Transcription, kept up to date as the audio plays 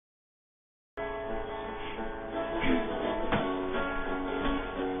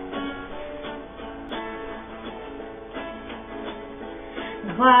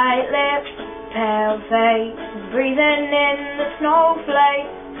white lips, pale face, breathing in the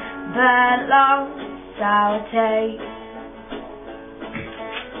snowflakes, burnt lungs, sour taste.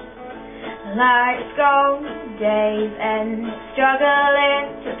 Lights go, days end,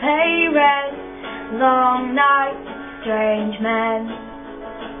 struggling to pay rent, long nights, strange men.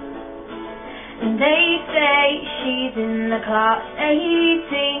 And they say she's in the class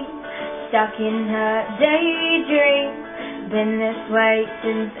 18, stuck in her daydream, been this way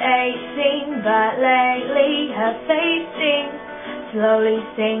since 18, but lately her face seems slowly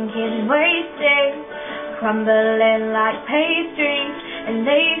sinking, wasting, crumbling like pastries. And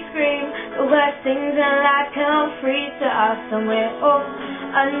they scream the worst things in life come free to us, and we're all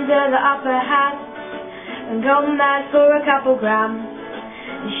under the upper hand and go mad for a couple grams.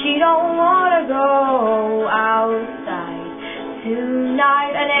 And she don't wanna go outside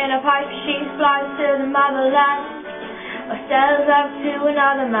tonight, and in a pipe she flies to the motherland or sells up to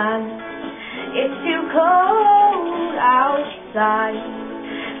another man. It's too cold outside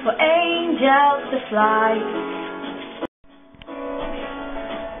for angels to fly.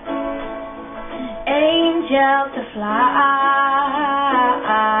 Angels to fly.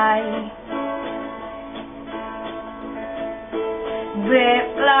 Rip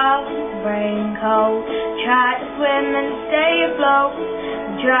gloves, raincoat, try to swim and stay afloat.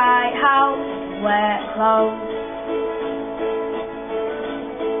 Dry house, wet clothes.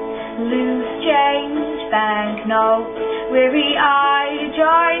 Loose change, banknotes, weary eyed,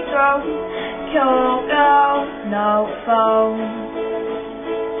 dry throat. Cure girl, no phone.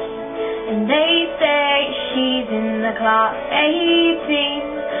 And they say she's in the class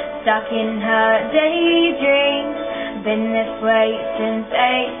 18, stuck in her daydream, been this way since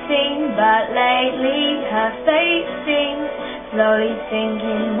 18, but lately her face seems slowly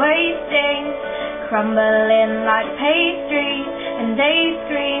sinking, wasting, crumbling like pastries. And they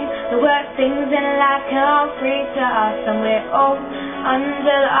scream the worst things in life come free to us, and we're all under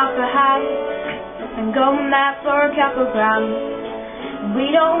the upper hand and go mad for a couple grams.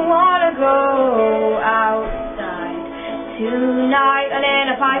 We don't wanna go outside tonight, and in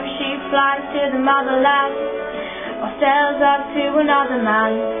a pipe she flies to the motherland or sells up to another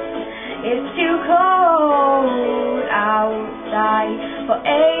man. It's too cold outside for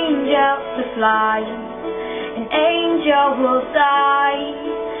angels to fly. An angel will die,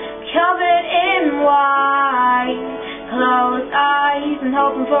 covered in white, closed eyes and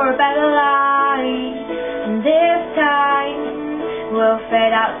hoping for a better life. And this time we'll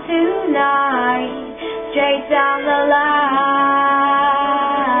fade out tonight, straight down the line,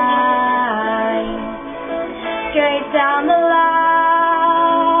 straight down the line.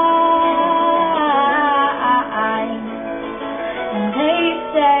 And they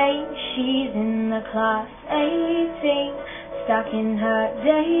say she's in the class 18, stuck in her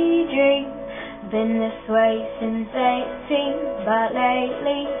daydream, been this way since 18, but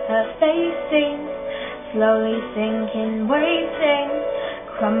lately her face seems slowly sinking, wasting,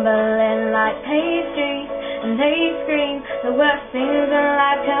 crumbling like pastries. And they scream the worst things in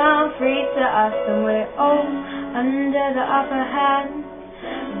life come free to us, and we're all under the upper hand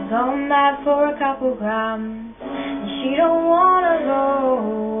and go mad for a couple grams. And she don't wanna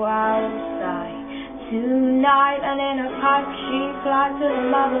go outside tonight, and in a pipe she flies to the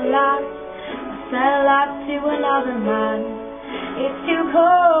motherland or sell up to another man. It's too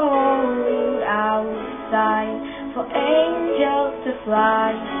cold outside for angels to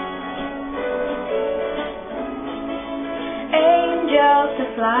fly. Angels to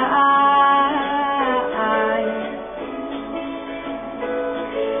fly.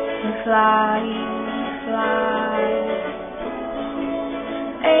 To fly, fly.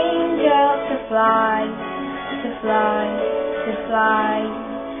 Angels to fly, to fly, to fly.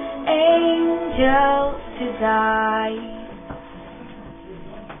 Angels to die.